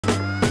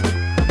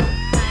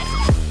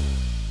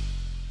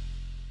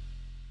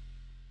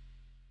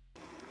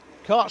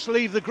Karts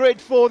leave the grid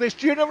for this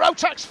Junior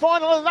Rotax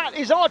final, and that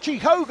is Archie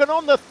Hogan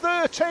on the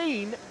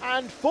 13.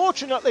 And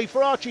fortunately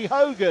for Archie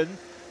Hogan,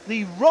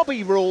 the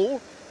Robbie rule,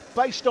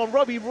 based on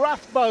Robbie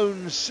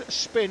Rathbone's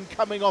spin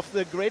coming off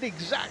the grid,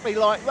 exactly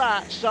like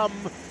that,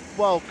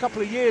 a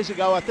couple of years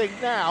ago, I think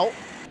now,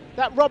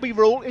 that Robbie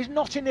rule is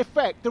not in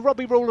effect. The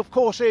Robbie rule, of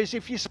course, is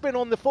if you spin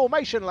on the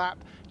formation lap,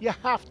 you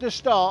have to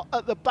start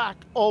at the back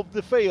of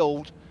the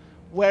field,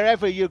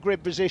 wherever your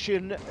grid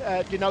position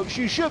denotes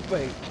you should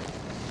be.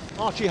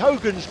 Archie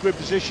Hogan's grid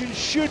position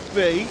should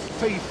be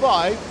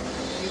P5.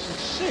 You can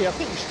see, I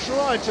think he's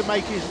trying to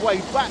make his way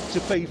back to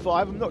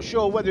P5. I'm not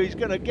sure whether he's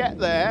going to get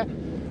there,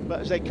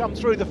 but as they come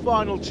through the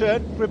final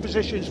turn, grid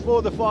positions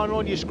for the final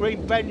on your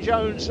screen. Ben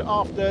Jones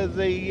after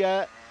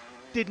the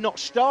did not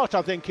start,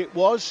 I think it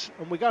was,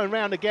 and we're going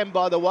round again,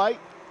 by the way.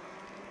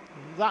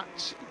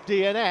 That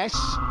DNS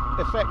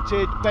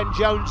affected Ben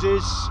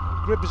Jones's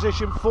grid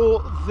position for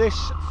this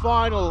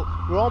final.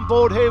 We're on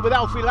board here with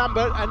Alfie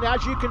Lambert, and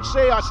as you can see,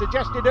 I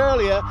suggested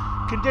earlier,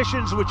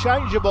 conditions were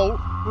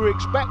changeable. We were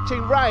expecting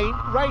rain.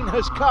 Rain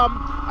has come,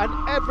 and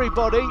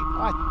everybody,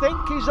 I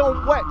think, is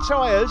on wet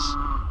tyres.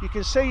 You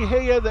can see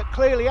here that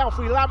clearly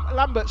Alfie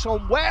Lambert's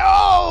on wet.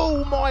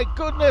 Oh my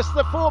goodness,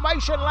 the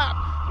formation lap.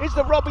 Is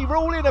the Robbie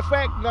rule in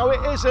effect? No,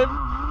 it isn't.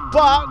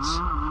 But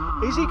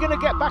is he going to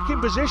get back in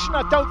position?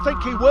 I don't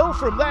think he will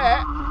from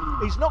there.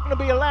 He's not going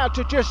to be allowed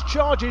to just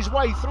charge his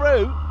way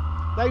through.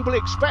 They will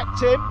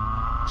expect him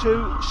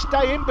to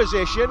stay in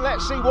position.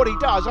 Let's see what he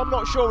does. I'm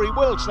not sure he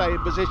will stay in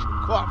position,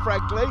 quite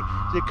frankly.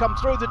 They come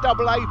through the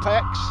double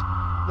apex,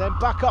 then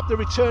back up the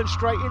return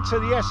straight into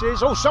the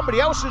S's. Oh, somebody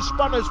else has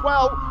spun as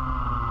well.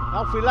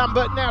 Alfie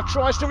Lambert now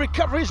tries to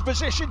recover his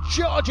position,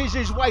 charges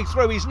his way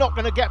through. He's not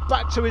going to get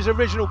back to his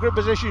original grid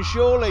position,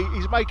 surely.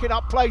 He's making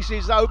up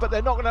places, though, but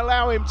they're not going to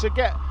allow him to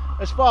get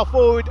as far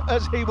forward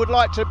as he would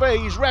like to be.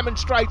 He's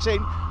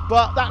remonstrating,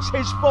 but that's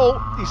his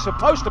fault. He's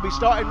supposed to be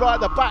starting right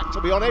at the back, to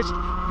be honest,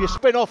 if you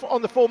spin off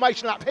on the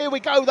formation lap. Here we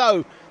go,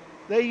 though.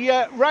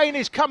 The rain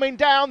is coming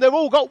down. They've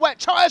all got wet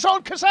tyres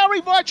on.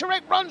 Kasari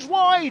Vajcharek runs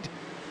wide.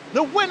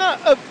 The winner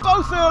of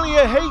both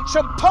earlier heats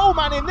and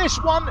poleman in this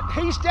one,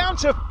 he's down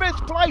to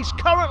 5th place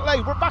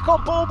currently. We're back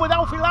on board with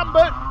Alfie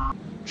Lambert,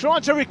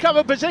 trying to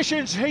recover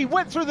positions. He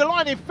went through the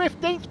line in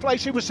 15th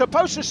place. He was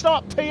supposed to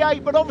start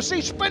P8, but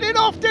obviously spinning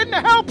off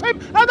didn't help him.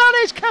 And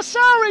that is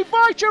Kasari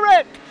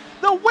Vajcharek,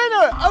 the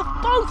winner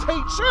of both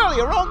heats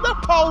earlier on. The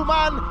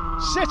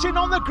poleman sitting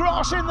on the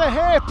grass in the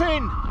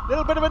hairpin.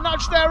 Little bit of a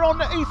nudge there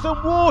on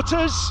Ethan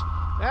Waters.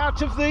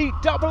 Out of the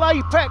double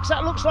apex,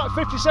 that looks like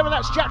 57,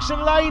 that's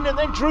Jackson Lane, and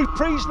then Drew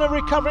Priesner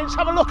recovering. Let's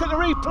have a look at the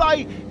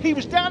replay. He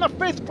was down at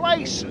 5th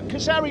place,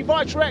 Kasari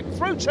Vajcharek,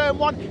 through turn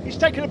 1. He's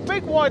taken a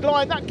big wide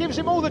line, that gives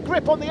him all the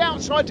grip on the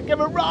outside to give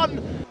a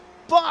run.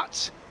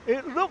 But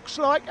it looks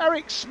like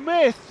Eric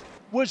Smith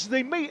was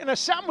the meat and a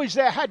sandwich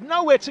there, had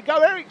nowhere to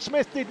go. Eric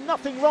Smith did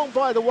nothing wrong,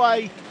 by the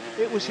way.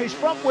 It was his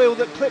front wheel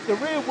that clipped the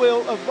rear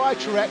wheel of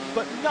Vajcharek,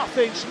 but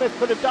nothing Smith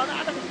could have done.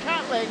 Adam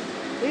Catling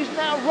is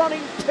now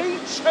running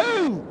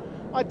P2.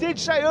 I did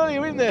say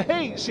earlier in the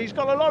heats, he's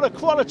got a lot of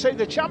quality,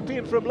 the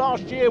champion from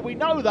last year, we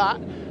know that,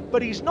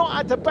 but he's not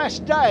had the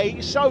best day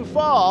so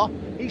far.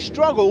 He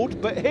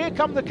struggled, but here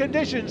come the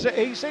conditions that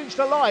he seems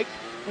to like,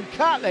 and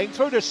Catling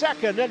through to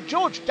 2nd, and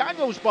George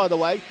Daniels, by the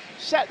way,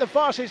 set the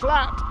fastest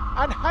lap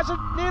and has a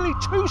nearly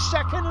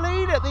 2-second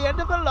lead at the end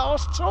of the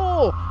last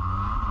tour.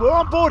 We're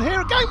on board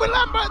here again with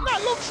Lambert, and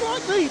that looks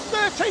like the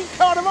 13th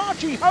card of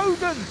Archie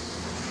Hogan.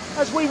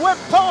 As we went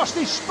past,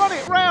 he spun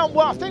it round.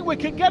 Well, I think we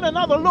can get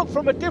another look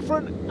from a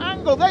different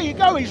angle. There you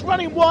go, he's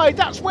running wide.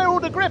 That's where all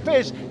the grip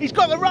is. He's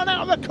got the run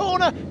out of the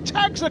corner,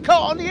 tags the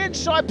car on the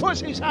inside, puts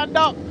his hand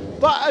up.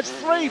 But as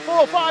 3,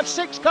 4, 5,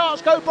 6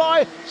 cars go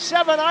by,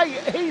 7,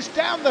 8, he's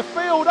down the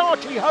field.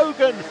 Archie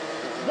Hogan,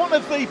 one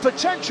of the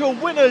potential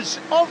winners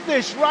of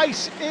this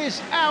race,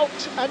 is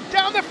out. And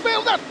down the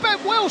field, that's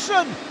Ben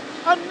Wilson.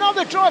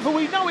 Another driver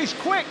we know is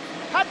quick.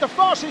 Had the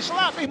fastest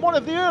lap in one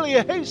of the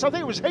earlier heats. I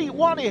think it was heat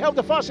 1. He held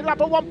the fastest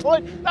lap at one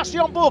point. That's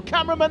the onboard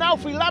cameraman,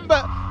 Alfie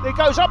Lambert. He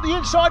goes up the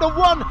inside of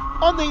one,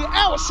 on the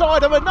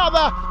outside of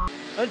another.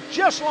 And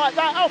just like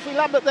that, Alfie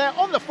Lambert there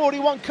on the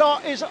 41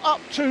 car is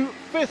up to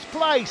 5th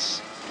place.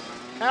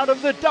 Out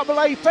of the double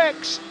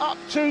apex, up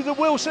to the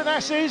Wilson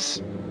S's.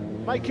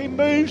 Making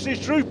moves is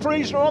Drew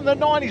Priesner on the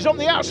 9. He's on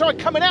the outside,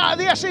 coming out of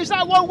the S's.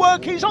 That won't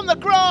work. He's on the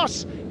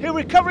grass. He'll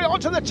recover it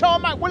onto the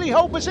tarmac. Will he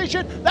hold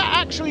position? That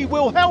actually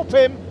will help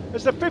him,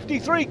 as the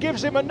 53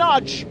 gives him a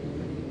nudge.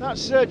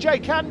 That's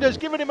Jake Anders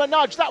giving him a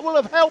nudge. That will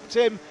have helped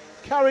him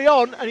carry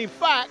on. And in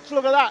fact,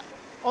 look at that.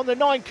 On the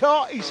 9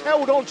 car, he's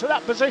held on to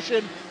that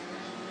position.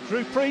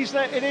 Drew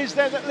Priesner, it is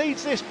then that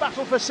leads this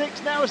battle for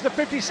 6 now as the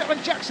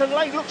 57 Jackson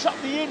Lane looks up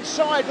the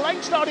inside.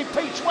 Lane started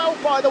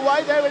P12, by the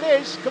way. There it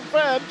is,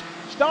 confirmed.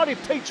 Started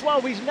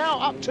P12, he's now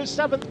up to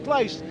 7th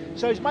place.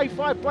 So he's made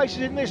 5 places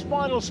in this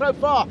final so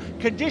far.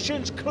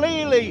 Conditions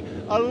clearly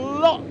a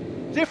lot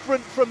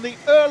different from the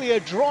earlier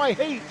dry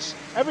heats.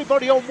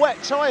 Everybody on wet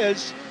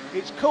tyres.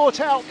 It's caught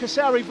out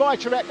Kasari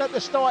Vitarek at the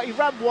start. He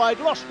ran wide,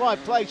 lost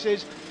 5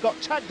 places, got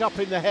tagged up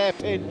in the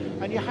hairpin,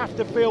 and you have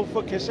to feel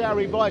for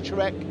Kasari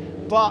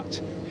Vitarek,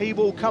 but he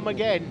will come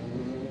again.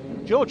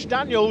 George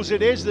Daniels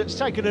it is that's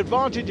taken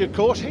advantage, of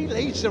course. He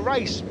leads the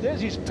race.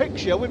 There's his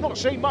picture. We've not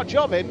seen much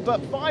of him,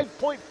 but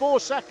 5.4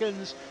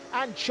 seconds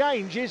and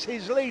change is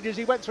his lead as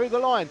he went through the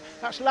line.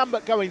 That's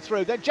Lambert going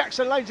through. Then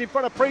Jackson Lane's in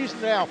front of Priest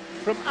now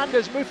from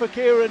Anders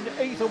Mufakir and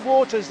Ethan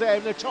Waters there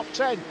in the top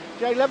 10.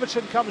 Jay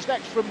Leverton comes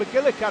next from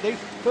McGillicuddy.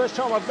 First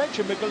time I've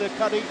mentioned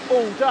McGillicuddy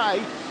all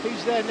day.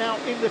 He's there now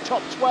in the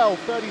top 12,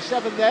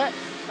 37 there.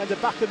 And the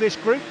back of this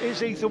group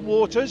is Ethan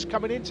Waters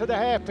coming into the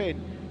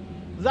hairpin.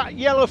 That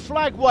yellow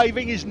flag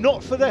waving is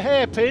not for the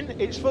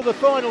hairpin, it's for the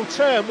final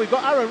turn. We've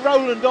got Aaron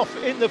Rowland off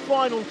in the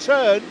final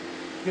turn.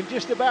 You can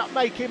just about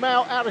make him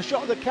out of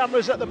shot of the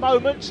cameras at the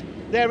moment.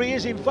 There he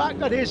is, in fact,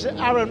 that is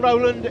Aaron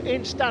Rowland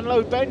in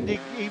Stanlow Bend.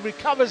 He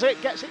recovers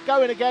it, gets it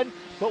going again,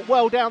 but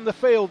well down the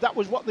field. That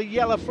was what the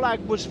yellow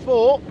flag was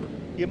for.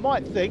 You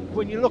might think,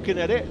 when you're looking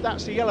at it,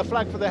 that's the yellow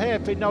flag for the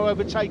hairpin, no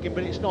overtaking,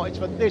 but it's not. It's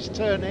for this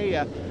turn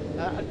here.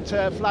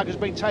 Flag has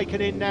been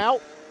taken in now.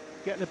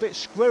 Getting a bit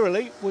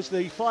squirrely was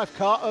the 5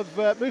 kart of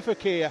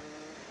Mufakir.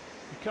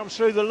 He comes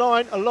through the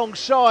line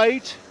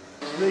alongside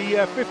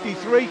the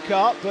 53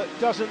 kart, but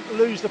doesn't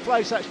lose the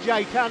place. That's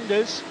Jake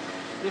Anders.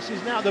 This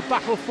is now the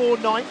battle for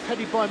 9th,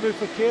 headed by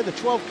Mufakir. The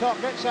 12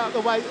 kart gets out of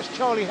the way. That's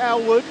Charlie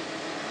Howard.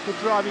 Good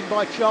driving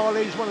by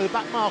Charlie. He's one of the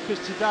back markers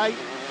today.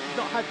 He's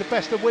not had the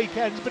best of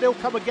weekends, but he'll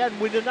come again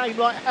with a name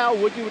like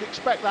Howard. You would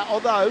expect that,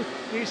 although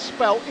he's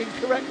spelt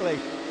incorrectly.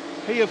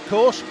 He, of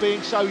course,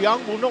 being so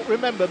young, will not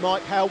remember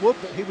Mike Howard,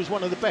 but he was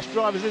one of the best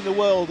drivers in the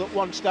world at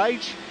one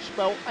stage.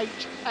 Spelled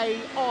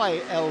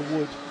H-A-I-L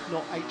Wood,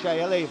 not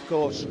H-A-L-E, of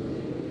course.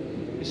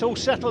 It's all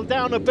settled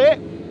down a bit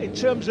in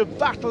terms of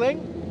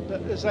battling,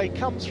 but as they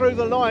come through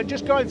the line,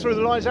 just going through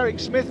the line is Eric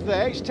Smith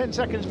there. He's 10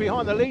 seconds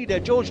behind the leader.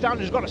 George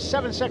Downs has got a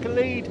 7-second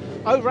lead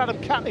over Adam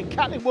Catlin.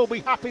 Catlin will be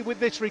happy with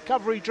this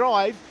recovery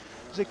drive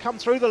as they come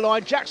through the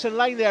line. Jackson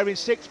Lane there in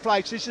 6th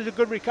place. This is a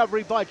good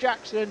recovery by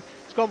Jackson.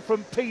 It's gone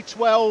from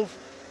P12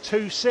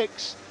 to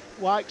 6.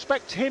 Well, I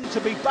expect him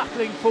to be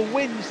battling for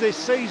wins this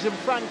season,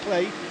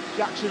 frankly,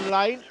 Jackson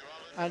Lane.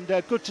 And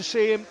good to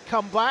see him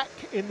come back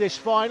in this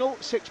final.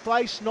 6th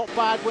place, not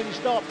bad when you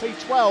start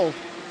P12.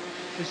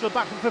 This is the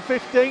battle for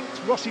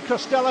 15th. Rossi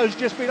Costello's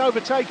just been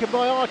overtaken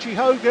by Archie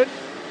Hogan.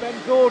 Ben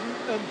Gordon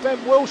and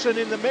Ben Wilson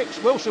in the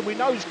mix. Wilson we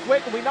know is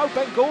quick, and we know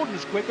Ben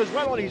Gordon's quick as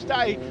well on his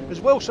day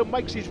as Wilson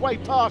makes his way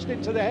past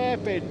into the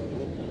hairpin.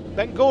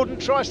 Ben Gordon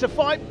tries to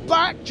fight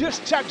back,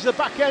 just tags the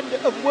back end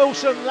of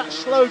Wilson. That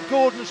slowed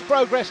Gordon's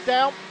progress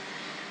down.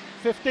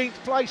 15th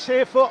place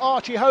here for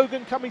Archie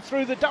Hogan coming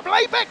through the double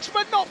apex,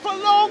 but not for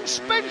long.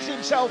 Spins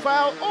himself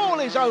out, all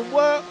his own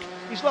work.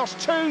 He's lost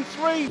 2,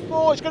 3,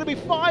 4. It's going to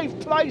be 5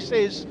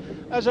 places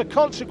as a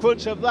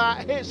consequence of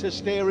that. Hits the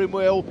steering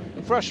wheel.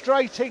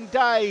 Frustrating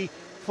day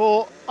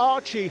for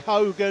Archie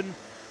Hogan,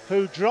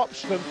 who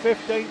drops from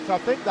 15th. I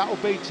think that will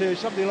be to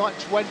something like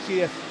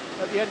 20th.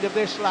 At the end of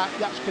this lap.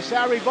 That's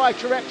Kasari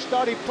Vitarek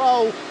starting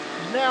pole,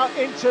 now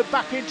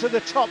back into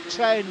the top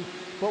 10.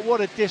 But what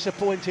a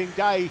disappointing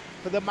day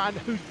for the man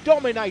who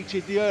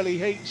dominated the early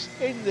heats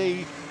in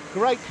the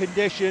great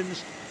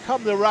conditions.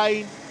 Come the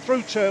rain,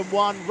 through turn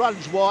 1,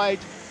 runs wide,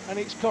 and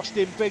it's cost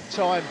him big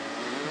time.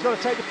 He's got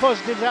to take the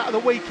positives out of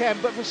the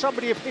weekend, but for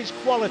somebody of his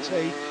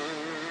quality,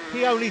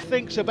 he only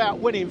thinks about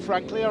winning,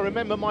 frankly. I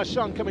remember my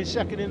son coming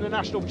second in the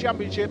National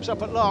Championships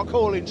up at Lark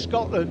Hall in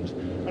Scotland,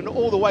 and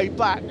all the way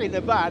back in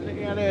the van,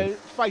 he had a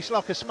face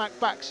like a smack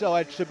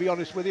backside, to be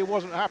honest with you.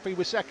 Wasn't happy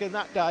with second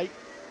that day.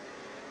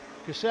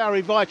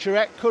 Kasari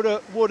Vitarek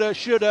coulda, woulda,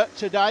 shoulda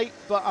today,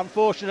 but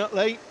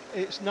unfortunately,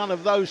 it's none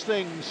of those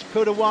things.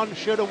 Coulda won,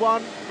 shoulda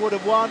won, would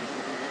have won.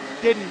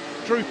 Didn't.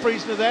 Drew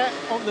Priestner there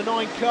on the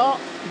 9 kart.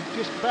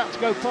 He's just about to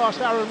go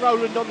past Aaron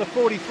Rowland on the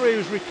 43,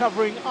 who's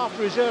recovering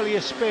after his earlier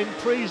spin.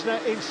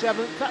 Priestner in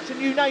 7th. That's a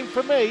new name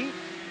for me,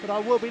 but I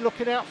will be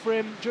looking out for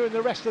him during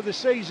the rest of the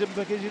season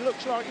because he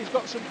looks like he's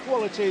got some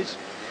qualities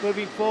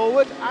moving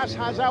forward, as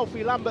has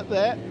Alfie Lambert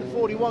there, the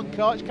 41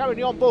 car. He's carrying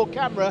the onboard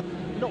camera,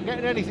 not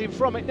getting anything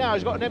from it now.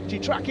 He's got an empty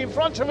track in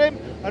front of him,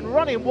 and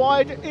running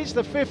wide is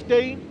the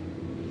 15.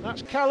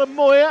 That's Callum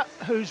Moyer,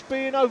 who's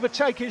being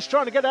overtaken. He's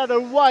trying to get out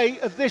of the way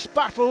of this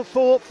battle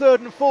for 3rd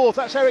and 4th.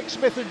 That's Eric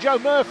Smith and Joe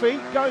Murphy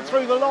going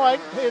through the line.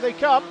 Here they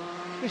come.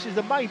 This is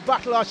the main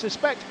battle, I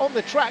suspect, on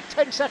the track.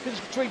 10 seconds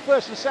between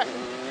 1st and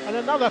 2nd, and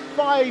another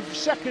 5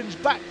 seconds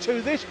back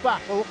to this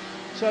battle.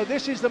 So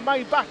this is the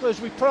main battle as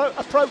we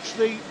approach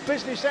the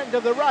business end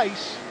of the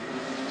race.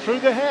 Through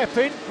the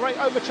hairpin, great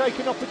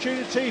overtaking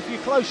opportunity if you're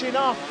close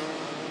enough.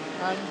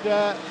 And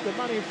the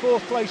man in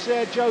 4th place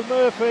there, Joe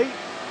Murphy,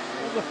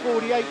 on the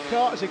 48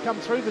 kart as he come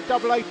through the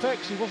double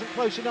apex. He wasn't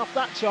close enough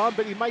that time,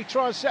 but he may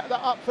try and set that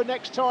up for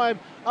next time.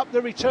 Up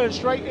the return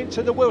straight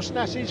into the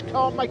Wilsonasses.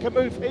 Can't make a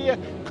move here,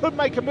 could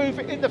make a move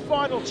in the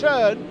final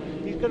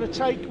turn. He's going to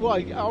take, well,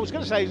 I was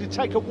going to say he's going to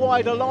take a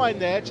wider line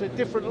there. It's a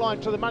different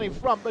line to the man in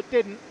front, but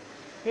didn't.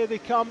 Here they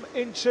come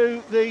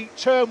into the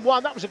turn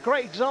 1. That was a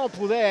great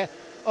example there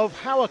of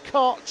how a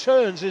kart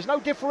turns. There's no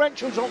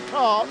differentials on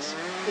karts,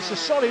 it's a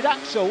solid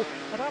axle,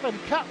 and Adam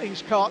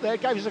Catling's kart there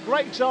gave us a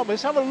great example.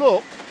 Let's have a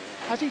look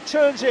as he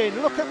turns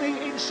in. Look at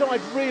the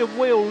inside rear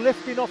wheel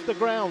lifting off the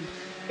ground.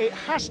 It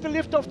has to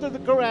lift off to the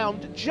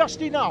ground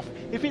just enough.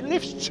 If it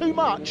lifts too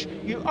much,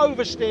 you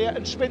oversteer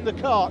and spin the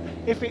kart.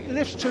 If it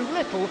lifts too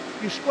little,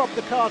 you scrub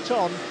the kart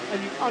on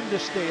and you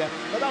understeer.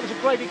 But that was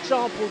a great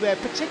example there,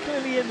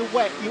 particularly in the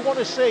wet. You want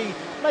to see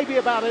maybe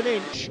about an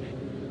inch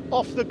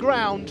off the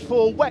ground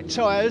for wet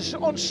tyres.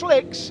 On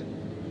slicks,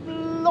 a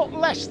lot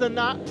less than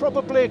that,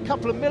 probably a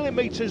couple of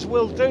millimetres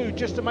will do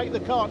just to make the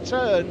kart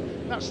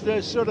turn. That's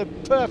the sort of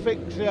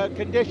perfect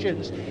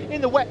conditions.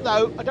 In the wet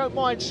though, I don't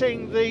mind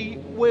seeing the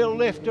wheel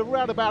lift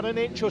around about an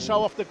inch or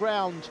so off the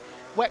ground.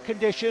 Wet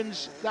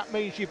conditions, that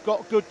means you've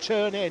got good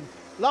turn in.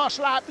 Last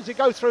lap as you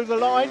go through the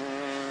line.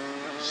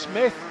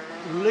 Smith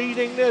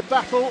leading the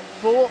battle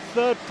for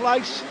third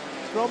place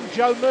from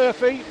Joe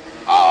Murphy.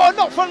 Oh,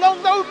 not for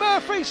long though.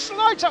 Murphy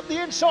slides up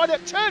the inside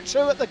at turn 2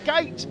 at the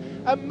gate.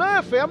 And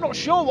Murphy, I'm not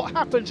sure what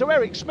happened to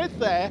Eric Smith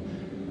there.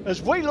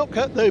 As we look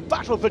at the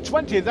battle for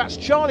 20th, that's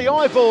Charlie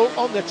Eyeball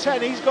on the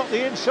 10. He's got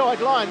the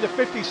inside line. The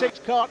 56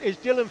 kart is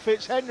Dylan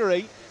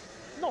Fitzhenry.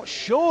 Not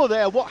sure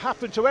there what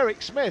happened to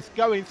Eric Smith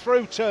going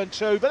through turn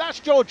 2, but that's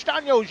George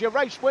Daniels, your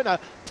race winner.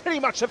 Pretty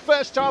much the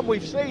first time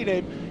we've seen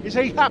him. Is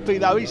he happy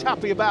though? He's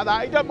happy about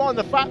that. He don't mind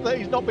the fact that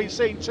he's not been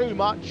seen too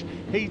much.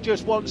 He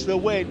just wants the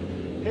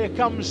win. Here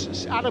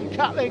comes Adam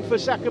Catling for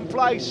second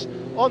place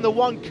on the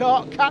one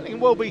kart.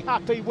 Catling will be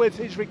happy with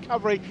his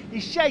recovery.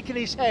 He's shaking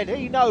his head.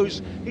 He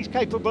knows he's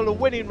capable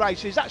of winning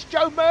races. That's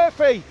Joe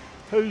Murphy,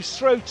 who's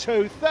through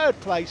to third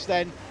place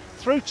then,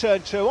 through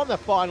turn 2 on the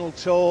final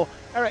tour.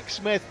 Eric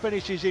Smith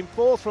finishes in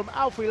 4th, from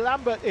Alfie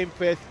Lambert in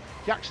 5th.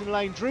 Jackson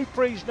Lane, Drew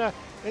Priesner,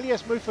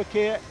 Ilyas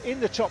Mufakir in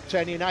the top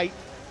 10 in 8th.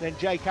 Then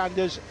Jake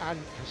Anders and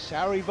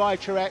Kasari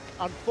Vycherek,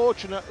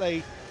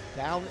 unfortunately,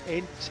 down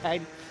in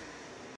 10th.